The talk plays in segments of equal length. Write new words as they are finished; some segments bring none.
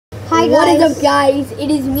Hi guys. What is up, guys? It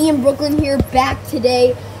is me and Brooklyn here back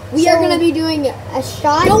today. We are going to be doing a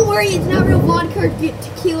shot. Don't worry, it's not real vodka or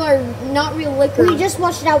tequila or not real liquor. We just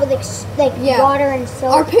washed it out with water and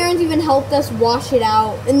soap. Our parents even helped us wash it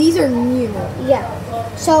out, and these are new.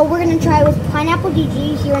 Yeah. So we're going to try it with Pineapple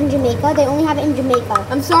DG here in Jamaica. They only have it in Jamaica.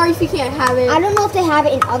 I'm sorry if you can't have it. I don't know if they have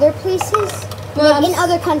it in other places, but in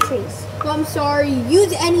other countries. But I'm sorry.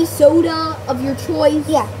 Use any soda of your choice.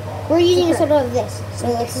 Yeah. We're using a soda of this. So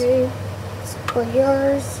let's for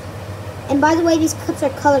yours. And by the way, these cups are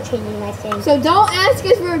color changing, I think. So don't ask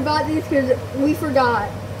us where we bought these because we forgot.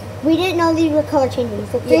 We didn't know these were color changing.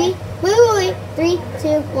 So wait. 3,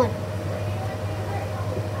 2, 1.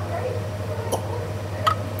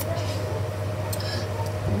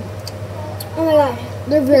 Oh my god.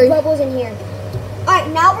 They're very bubbles in here. Alright,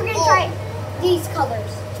 now we're gonna try these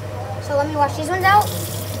colors. So let me wash these ones out.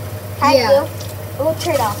 Yeah. We'll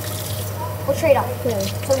trade off. Okay.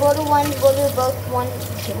 So we'll do both one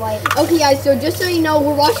white. Okay, guys, so just so you know,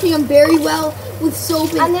 we're washing them very well with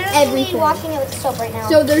soap and everything. I'm washing it with soap right now.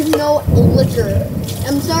 So there's no liquor.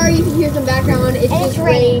 I'm sorry if you hear some background. It's just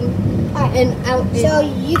rain. Right. And out. So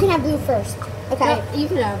you can have blue first. Okay. No, you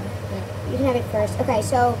can have. You can have it first. Okay,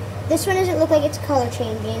 so this one doesn't look like it's color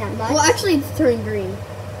changing that much. Well, actually, it's turning green.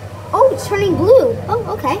 Oh, it's turning blue. Oh,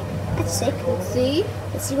 okay. That's sick. Let's see.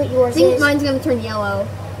 Let's see what yours is. I think mine's gonna turn yellow.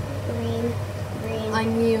 Green. I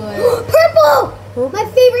knew it. Purple! My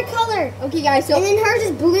favorite color. Okay, guys. So and then hers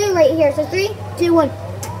is blue right here. So 3, 2, 1.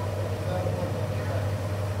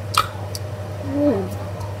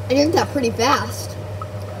 I drank that pretty fast.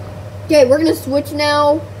 Okay, we're gonna switch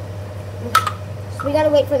now. So we gotta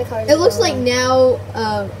wait for the colors. It looks like now.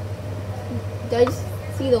 Did I just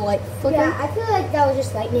see the light flicker? Yeah, I feel like that was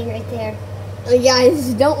just lightning right there.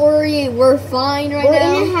 Guys, don't worry. We're fine right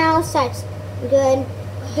now. We're in a house. That's good.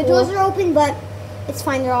 The doors are open, but it's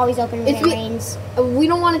fine. They're always open when it rains. We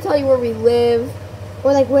don't want to tell you where we live.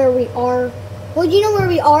 Or like where we are. Well, you know where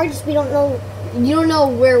we are, just we don't know. You don't know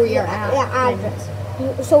where we are at. Yeah, address.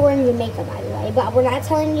 So we're in Jamaica, by the way. But we're not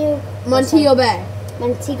telling you. Montego Bay.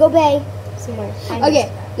 Montego Bay. Somewhere. Okay.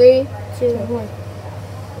 3, 2, 1.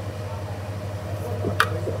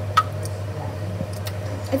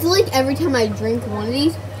 I feel like every time I drink one of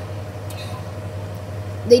these,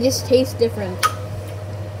 they just taste different.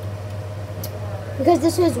 Because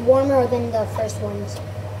this was warmer than the first ones.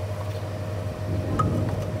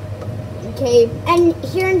 Okay. And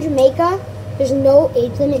here in Jamaica, there's no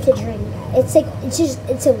age limit to drink. It's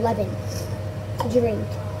 11 to drink.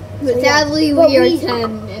 But So, sadly, we are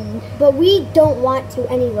 10. But we don't want to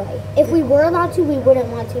anyway. If we were allowed to, we wouldn't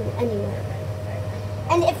want to anyway.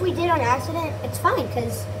 And if we did on accident, it's fine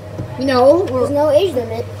because you know, there's no age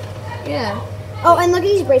limit. Yeah. Oh, and look at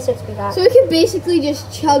these bracelets we got. So we could basically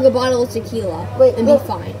just chug a bottle of tequila and be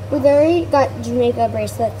fine. We already got Jamaica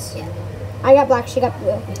bracelets. Yeah. I got black, she got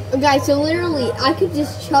blue. Guys, so literally, I could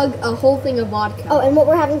just chug a whole thing of vodka. Oh, and what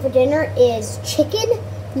we're having for dinner is chicken,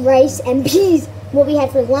 rice, and peas. What we had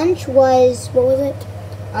for lunch was, what was it?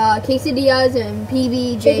 Quesadillas and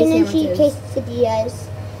PBJ chicken sandwiches. Chicken and cheese quesadillas,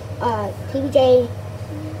 PBJ,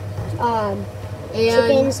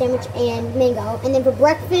 chicken sandwich, and mango. And then for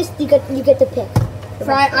breakfast, you get to pick.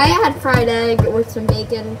 I had fried egg with some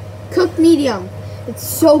bacon. Cooked medium. It's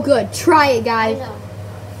so good. Try it, guys. I know.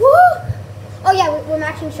 Woo! Oh yeah, we're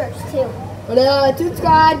matching shirts too. But Toon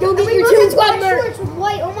Squad, don't get your Toon Squad merch. Shorts with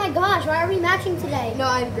white. Oh my gosh, why are we matching today? No,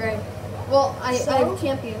 I'm gray. Well, I'm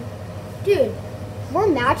champion. Dude, we're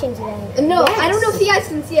matching today. No, yes. I don't know if you guys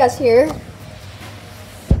can see us here.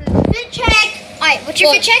 Fit check. All right, what's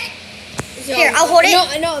your fit check? So, here, I'll hold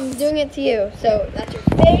it. No, I'm doing it to you. So that's your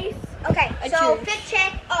face. Okay, so fit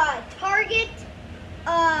check. Target.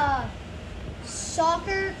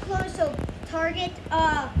 Soccer clothes. So Target.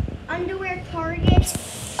 Underwear. Target.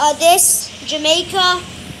 This Jamaica.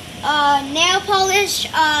 Nail polish.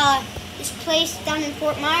 This place down in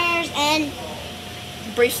Fort Myers and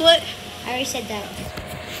Bracelet. I already said that.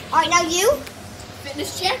 All right, now you.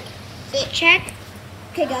 Fitness check. Fit check.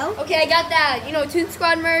 Okay, go. Okay, I got that. Toon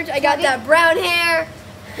Squad merch. I got that brown hair.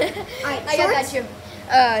 Alright, I got that gym.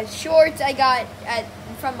 Shorts I got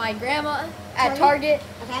from my grandma at Target.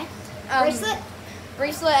 Okay.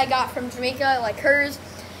 Bracelet I got from Jamaica, like hers.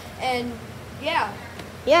 And yeah.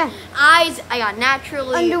 Yeah. Eyes I got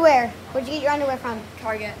naturally. Underwear. Where'd you get your underwear from?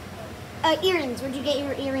 Target. Earrings. Where'd you get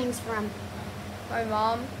your earrings from? My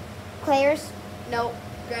mom. Claire's? No.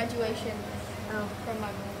 Graduation. Oh. From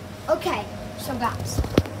my mom. Okay. So guys,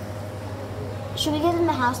 should we give them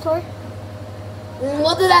the house tour?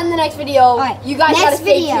 We'll do that in the next video. All right. You guys gotta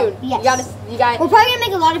stay tuned. Yes. You guys. We're probably gonna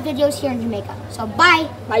make a lot of videos here in Jamaica. So bye.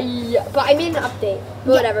 Bye. But I made an update.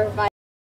 But whatever. Bye.